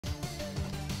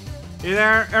Hey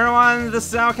there, everyone, this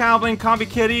is Al Calvin, Combi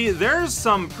Kitty. There's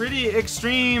some pretty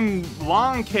extreme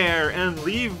lawn care and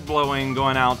leaf blowing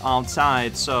going out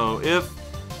outside, so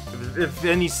if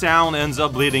any sound ends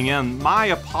up bleeding in, my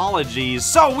apologies.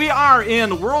 So we are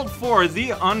in World 4,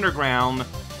 the Underground.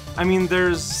 I mean,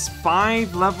 there's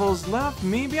 5 levels left.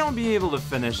 Maybe I'll be able to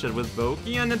finish it with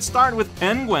Boki, and it starts with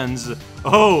penguins.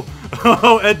 Oh,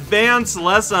 advanced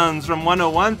lessons from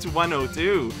 101 to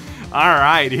 102.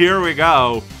 Alright, here we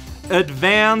go.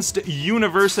 Advanced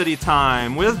University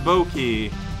time with Boki.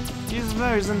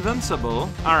 He's invincible.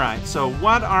 Alright, so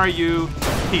what are you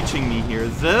teaching me here?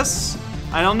 This?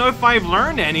 I don't know if I've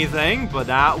learned anything, but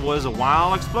that was a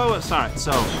wild explosion. Alright,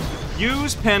 so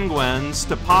use penguins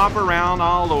to pop around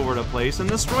all over the place and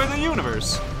destroy the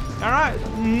universe. Alright,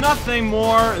 nothing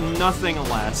more, nothing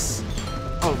less.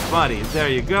 Oh, buddy, there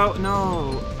you go.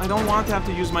 No, I don't want to have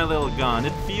to use my little gun.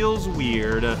 It feels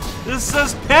weird. This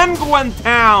is Penguin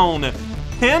Town!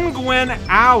 Penguin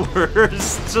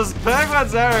hours! Just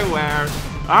penguins everywhere.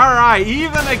 Alright,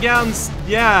 even against,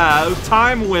 yeah,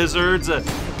 time wizards.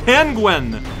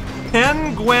 Penguin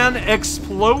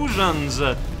explosions.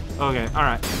 Okay,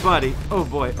 alright, buddy. Oh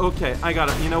boy, okay, I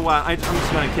gotta, you know what? I'm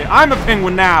just gonna kill. I'm a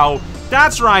penguin now!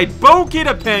 That's right, Boki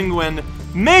the Penguin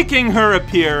making her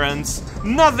appearance.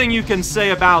 Nothing you can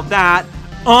say about that.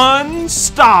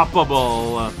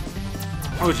 Unstoppable.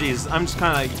 Oh jeez, I'm just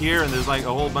kind of like here and there's like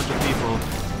a whole bunch of people.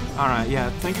 Alright,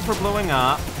 yeah, thank you for blowing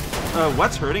up.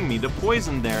 What's hurting me? The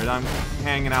poison there that I'm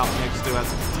hanging out next to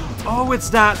us. Oh,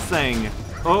 it's that thing.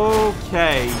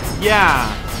 Okay,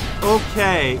 yeah.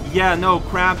 Okay, yeah, no,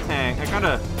 crab tank. I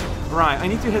gotta, right, I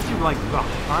need to hit you like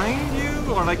behind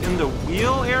you or like in the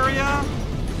wheel area.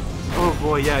 Oh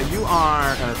boy, yeah, you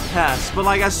are a pest. But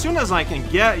like, as soon as I can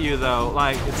get you though,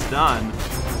 like, it's done.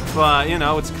 But, you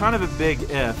know, it's kind of a big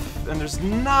if. And there's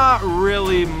not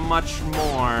really much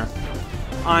more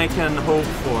I can hope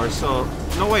for. So,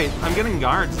 no wait, I'm getting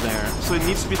guards there. So it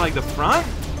needs to be like the front?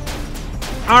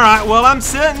 Alright, well, I'm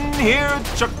sitting here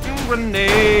chucking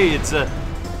grenades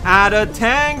at a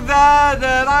tank that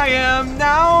I am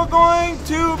now going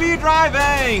to be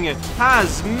driving. It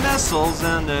has missiles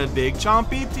and big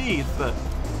chompy teeth.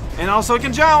 And also it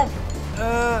can jump.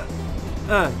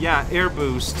 Yeah, air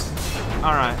boost.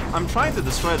 Alright, I'm trying to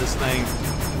destroy this thing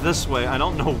this way. I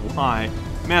don't know why.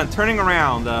 Man, turning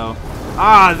around though.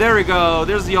 Ah, there we go.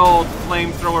 There's the old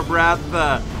flamethrower breath.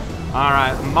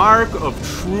 Alright, mark of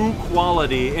true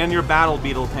quality and your battle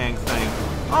beetle tank thing.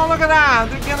 Oh, look at that!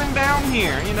 They're getting down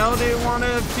here. You know, they want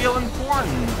to feel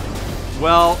important.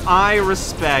 Well, I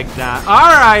respect that.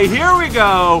 Alright, here we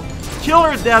go!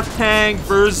 Killer Death Tank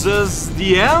versus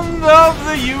the end of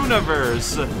the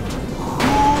universe.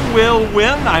 Who will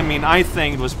win? I mean, I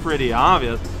think it was pretty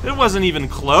obvious. It wasn't even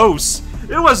close.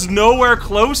 It was nowhere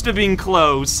close to being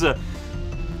close.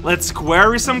 Let's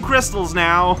query some crystals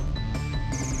now.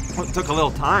 Well, it took a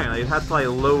little time. I had to like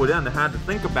load in. I had to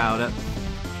think about it.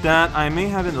 That I may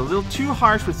have been a little too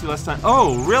harsh with you last time.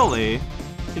 Oh, really?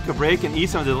 Take a break and eat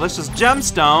some delicious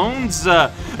gemstones.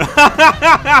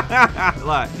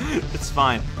 Look, it's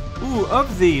fine. Ooh,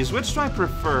 of these, which do I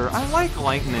prefer? I like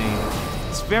lightning.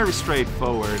 It's very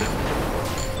straightforward.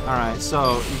 Alright,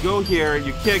 so you go here,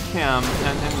 you kick him,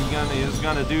 and he's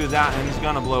gonna do that, and he's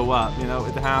gonna blow up. You know,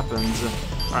 it happens.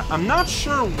 Alright, I'm not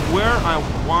sure where I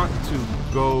want to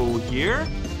go here,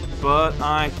 but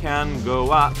I can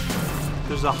go up.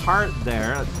 There's a heart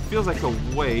there. It feels like a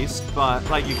waste, but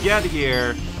like you get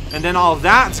here, and then all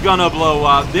that's gonna blow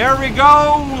up. There we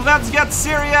go! Let's get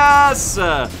serious!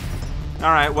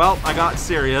 Alright, well, I got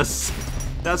serious.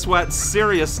 That's what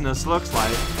seriousness looks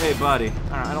like. Hey, buddy.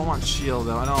 Alright, I don't want shield,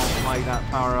 though. I don't like that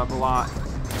power-up a lot.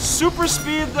 Super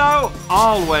speed, though,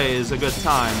 always a good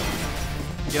time.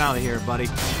 Get out of here, buddy.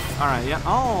 Alright, yeah,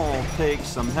 I'll take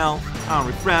some health. I'll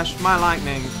refresh my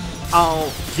lightning.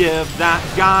 I'll give that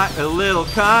guy a little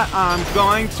cut. I'm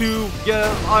going to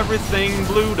get everything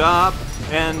blued up,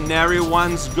 and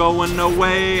everyone's going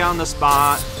away on the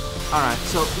spot. Alright,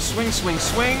 so swing, swing,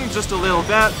 swing, just a little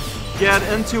bit. Get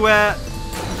into it.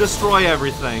 Destroy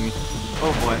everything.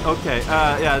 Oh boy, okay,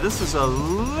 yeah, this is a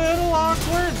little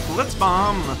awkward. Blitz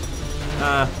bomb.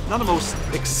 Not the most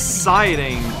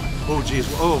exciting. Oh jeez,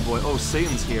 oh boy, oh,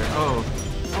 Satan's here. Oh,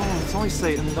 it's only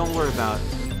Satan, don't worry about it.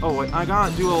 Oh wait, I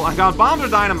got bombs or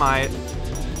dynamite.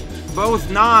 Both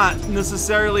not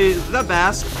necessarily the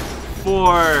best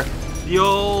for the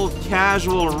old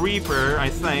casual Reaper, I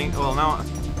think. Well, now,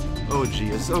 oh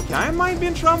geez, okay, I might be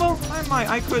in trouble.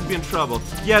 I could be in trouble.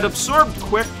 Yeah, it absorbed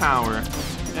quick power,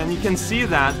 and you can see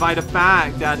that by the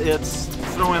fact that it's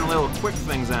throwing little quick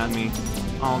things at me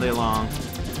all day long.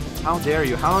 How dare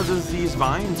you? How does these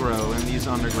vines grow in these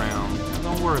underground?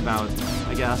 Don't worry about it,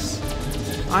 I guess.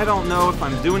 I don't know if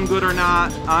I'm doing good or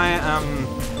not. I am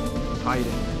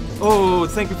hiding. Oh,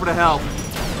 thank you for the help.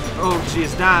 Oh,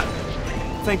 jeez, that.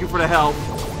 Thank you for the help.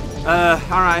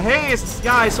 Alright. Hey,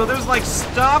 guys, so there's, like,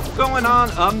 stuff going on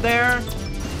up there.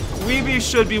 Weeby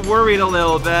should be worried a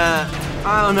little bit.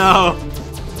 I don't know.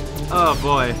 Oh,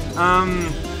 boy.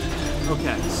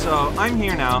 Okay, so I'm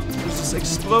here now. There's just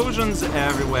explosions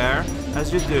everywhere,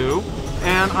 as you do.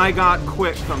 And I got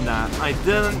quick from that. I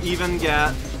didn't even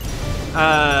get,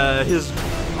 his...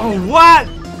 Oh, what?!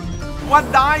 What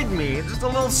died me? Just a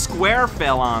little square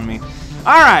fell on me.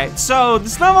 Alright, so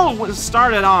this level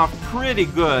started off pretty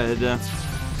good.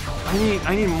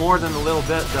 I need more than a little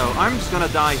bit, though. I'm just gonna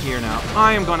die here now.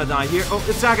 I am gonna die here. Oh,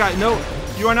 it's that guy. No,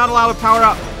 you are not allowed to power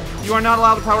up. You are not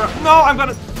allowed to power up. No, I'm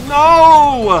gonna...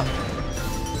 No!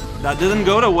 That didn't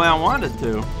go the way I wanted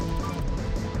to.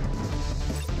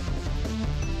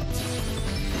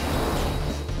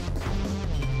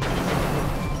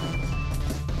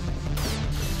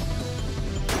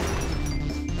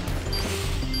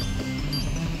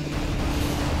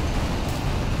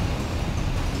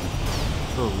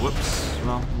 Oh, whoops.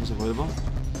 Well, it was avoidable.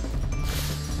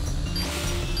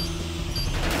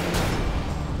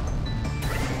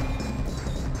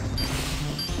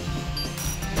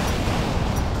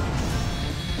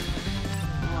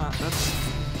 Well, let's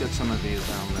get some of these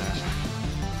down there.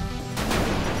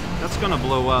 That's gonna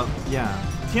blow up. Yeah.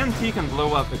 TNT can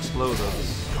blow up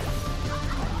explosives.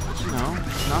 But, you know,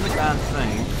 it's not a bad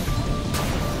thing.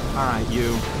 Alright,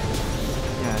 you.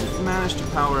 Yeah, you managed to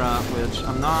power up, which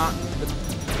I'm not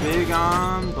big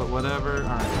on, but whatever.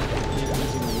 Alright, maybe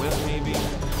using a whip, maybe?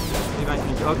 Maybe I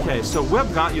can... Okay, so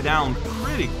whip got you down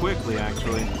pretty quickly,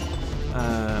 actually.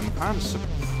 I'm kind of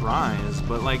surprised,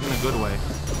 but like in a good way.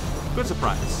 Good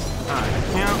surprise. Alright, I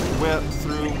can't whip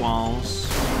through walls.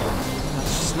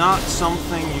 That's just not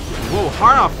something you can... Whoa,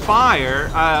 heart of fire!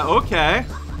 Okay.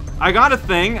 I got a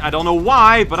thing. I don't know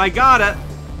why, but I got it.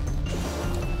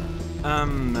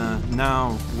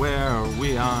 Now, where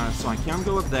we are, so I can't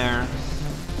go up there.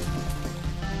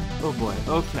 Oh boy,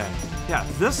 okay. Yeah,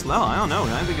 this level, I don't know,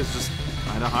 I think it's just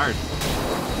kinda hard.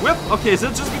 Whip! Okay, is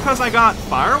it just because I got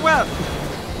fire whip?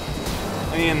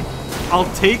 I mean,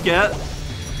 I'll take it.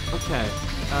 Okay,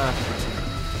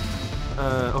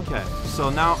 okay. So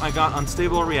now I got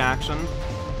unstable reaction.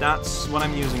 That's what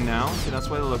I'm using now. See, that's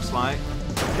what it looks like.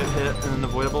 Get hit in an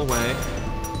avoidable way.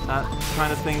 That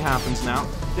kind of thing happens now.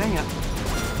 Dang it.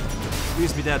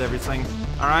 Please be dead, everything.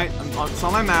 Alright, that's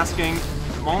all I'm asking.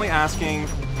 I'm only asking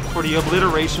for the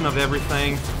obliteration of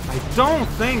everything. I don't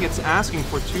think it's asking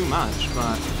for too much,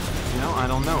 but, you know, I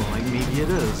don't know. Like, maybe it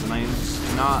is, and I just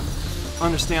cannot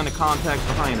understand the context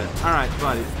behind it. Alright,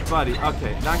 buddy,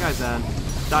 okay, that guy's dead.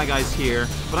 That guy's here.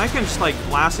 But I can just, like,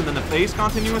 blast him in the face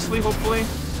continuously, hopefully.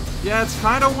 Yeah, it's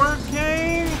kind of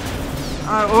working.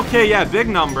 Okay, yeah, big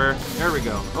number. There we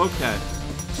go. Okay.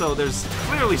 So there's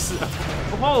clearly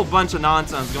a whole bunch of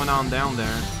nonsense going on down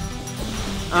there.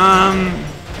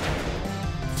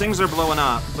 Things are blowing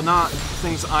up, but not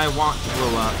things I want to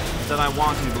blow up, that I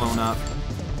want to be blown up.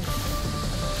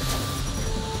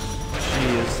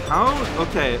 Jeez, how?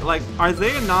 Okay, like, are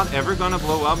they not ever gonna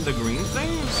blow up the green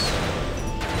things?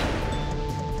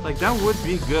 Like, that would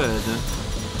be good.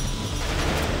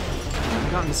 I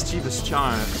got mischievous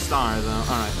star though.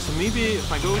 Alright, so maybe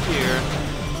if I go here,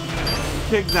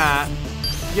 kick that,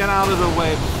 get out of the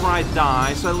way before I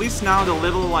die, so at least now the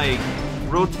little, like,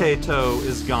 rotato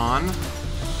is gone.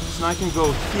 So now I can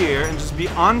go here and just be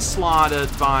onslaughted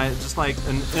by just, like,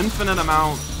 an infinite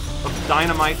amount of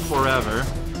dynamite forever.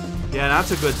 Yeah,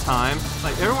 that's a good time.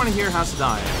 Like, everyone here has to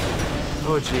die.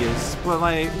 Oh, jeez. But,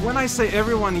 like, when I say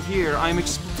everyone here, I'm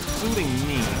excluding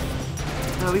me.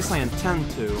 Or at least I intend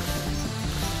to.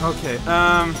 Okay,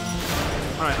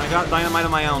 alright, I got dynamite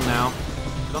of my own now.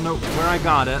 Don't know where I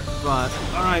got it, but...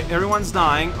 Alright, everyone's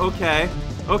dying. Okay.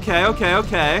 Okay.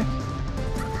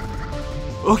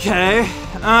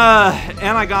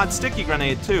 And I got sticky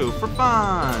grenade, too, for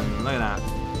fun. Look at that.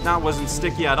 That wasn't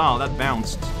sticky at all. That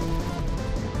bounced.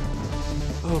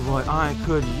 Oh, boy, I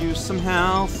could use some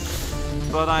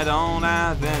health, but I don't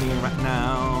have any right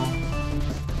now.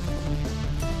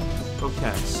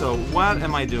 Okay, so what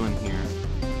am I doing here?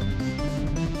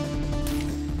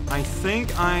 I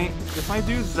think if I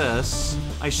do this,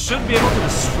 I should be able to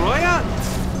destroy it?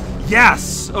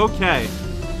 Yes! Okay.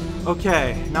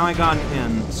 Okay, now I got an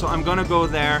in. So I'm gonna go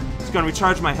there. It's gonna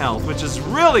recharge my health, which is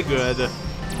really good.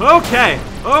 Okay,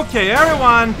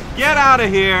 everyone, get out of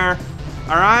here.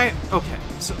 Alright? Okay,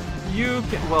 so you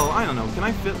can, well, I don't know, can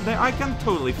I fit there? I can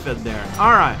totally fit there.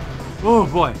 Alright. Oh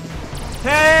boy.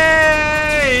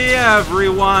 Hey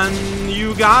everyone,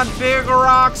 you got big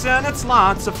rocks and it's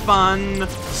lots of fun.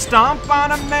 Stomp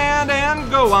on a man and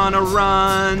go on a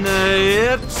run.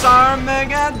 It's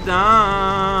Armageddon.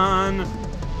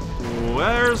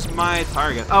 Where's my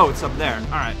target? Oh, it's up there.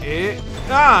 Alright.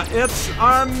 It's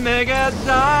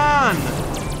Armageddon.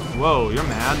 Whoa, you're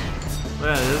mad. Look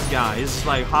at this guy. He's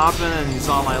like hopping and he's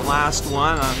on my last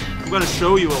one. I'm gonna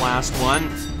show you a last one.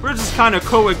 We're just kind of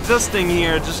coexisting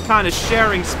here, just kind of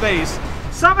sharing space.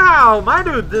 Somehow, my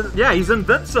dude, yeah, he's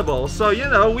invincible. So, you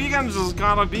know, we can just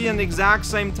gotta be in the exact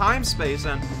same time space.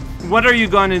 And what are you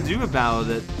gonna do about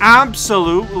it?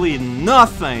 Absolutely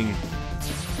nothing.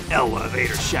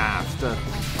 Elevator shaft.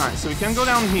 Alright, so we can go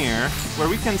down here, where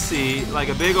we can see, like,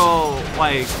 a big ol',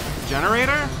 like,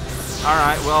 generator?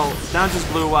 Alright, well, that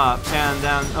just blew up, and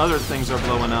then other things are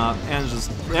blowing up, and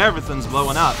just everything's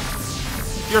blowing up.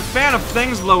 If you're a fan of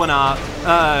things blowing up,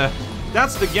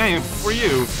 that's the game for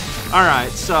you.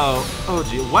 Alright, so, oh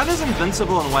gee, what is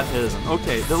invincible and what isn't?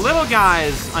 Okay, the little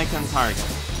guys I can target.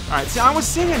 Alright, see, I was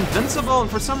seeing invincible, and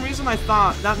for some reason I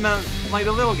thought that meant, like,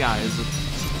 the little guys.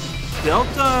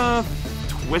 Delta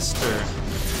Twister.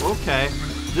 Okay,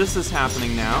 this is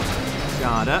happening now.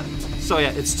 Got it. So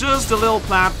yeah, it's just a little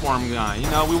platform guy. You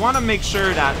know, we want to make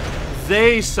sure that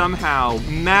they somehow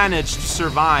manage to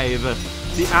survive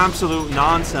the absolute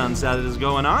nonsense that is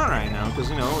going on right now. Because,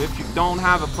 you know, if you don't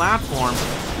have a platform,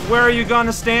 where are you going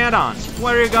to stand on?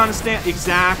 Where are you going to stand?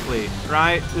 Exactly,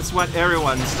 right? It's what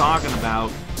everyone's talking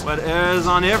about. What is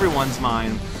on everyone's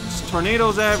mind. There's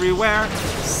tornadoes everywhere.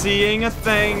 Seeing a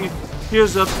thing.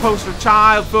 Here's a poster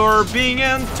child for being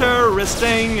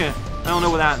interesting. I don't know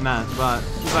what that meant, but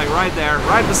he's like right there,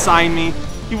 right beside me.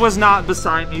 He was not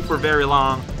beside me for very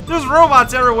long. There's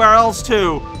robots everywhere else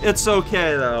too. It's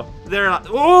okay though. They're not.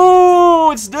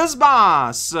 Oh, it's this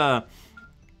boss. Good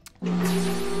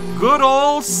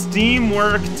old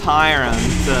Steamwork Tyrant.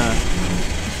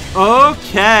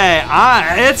 Okay,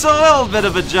 it's a little bit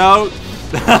of a joke.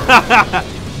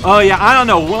 Oh yeah, I don't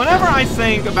know. Whenever I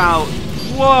think about,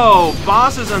 whoa,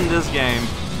 bosses in this game,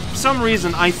 for some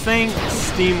reason, I think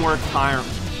Steamwork Tyrant.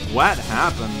 What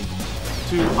happened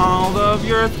to all of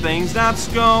your things that's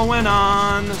going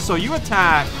on? So you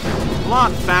attack a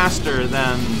lot faster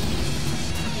than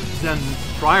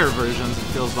prior versions, it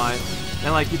feels like.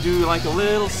 And like you do like a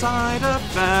little side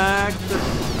effect.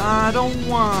 I don't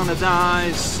wanna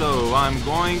die, so I'm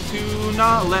going to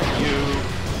not let you.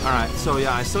 Alright, so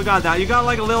yeah, I still got that. You got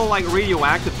like a little like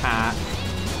radioactive hat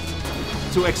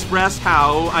to express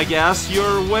how, I guess,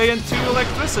 you're way into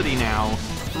electricity now.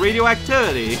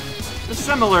 Radioactivity. A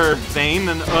similar vein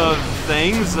of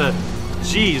things.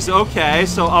 Geez, okay,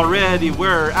 so already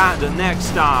we're at the next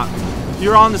stop.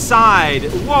 You're on the side.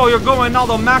 Whoa, you're going all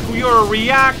the macro. You're a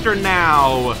reactor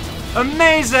now.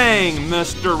 Amazing!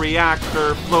 Mr.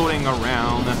 Reactor floating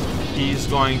around. He's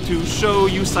going to show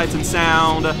you sights and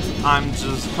sound. I'm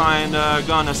just kinda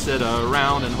gonna sit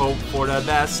around and hope for the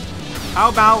best. How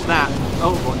about that?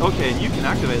 Oh, okay, you can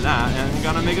activate that, and you're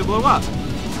gonna make it blow up.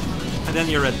 And then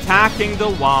you're attacking the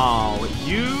wall.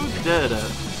 You did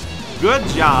it. Good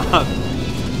job.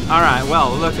 Alright,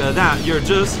 well, look at that. You're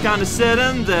just kinda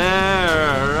sitting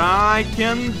there. I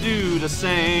can do the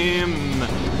same.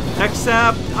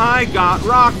 Except I got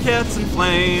rockets and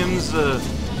flames.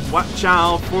 Watch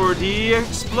out for the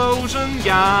explosion,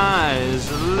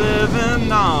 guys.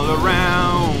 Living all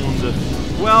around.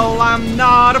 Well, I'm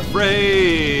not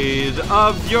afraid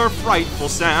of your frightful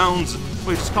sounds.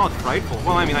 Wait, just call it frightful.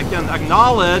 Well, I mean, I can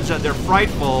acknowledge that they're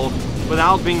frightful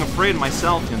without being afraid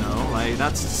myself, you know? Like,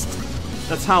 that's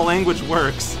how language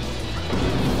works.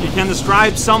 You can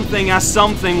describe something as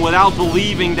something without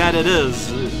believing that it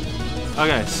is.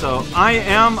 Okay, so I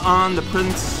am on the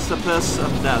precipice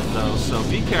of death, though, so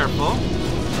be careful.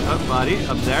 Oh, buddy,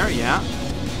 up there, yeah.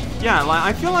 Yeah, like,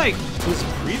 I feel like his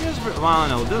previous... Well,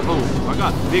 no, this, oh, I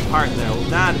got a big heart there. Well,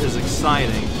 that is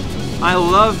exciting. I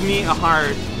love me a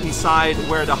heart inside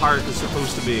where the heart is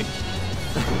supposed to be.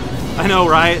 I know,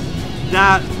 right?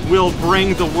 That will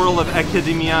bring the world of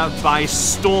academia by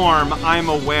storm, I'm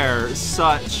aware.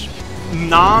 Such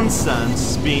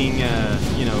nonsense being,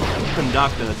 you know,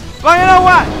 conducted. But you know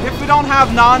what? If we don't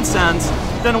have nonsense,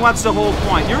 then what's the whole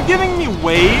point? You're giving me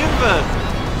wave?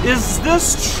 Is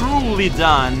this truly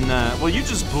done? Well, you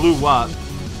just blew up.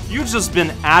 You've just been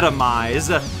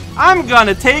atomized. I'm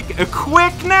gonna take a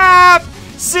quick nap!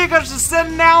 Seeker's just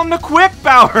sitting down the quick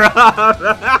power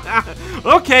up!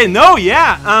 Okay, no,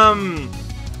 yeah,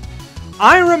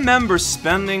 I remember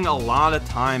spending a lot of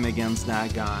time against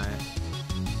that guy.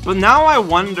 But now I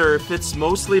wonder if it's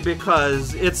mostly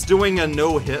because it's doing a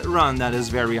no-hit run that is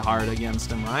very hard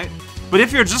against him, right? But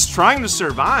if you're just trying to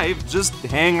survive, just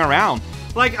hang around.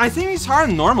 Like, I think he's hard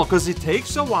on normal because it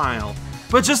takes a while.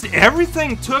 But just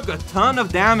everything took a ton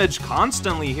of damage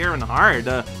constantly here in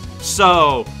hard.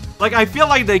 So, like, I feel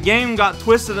like the game got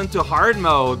twisted into hard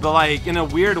mode, but like in a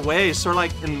weird way, sort of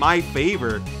like in my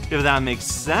favor. If that makes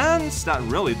sense, that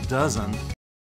really doesn't.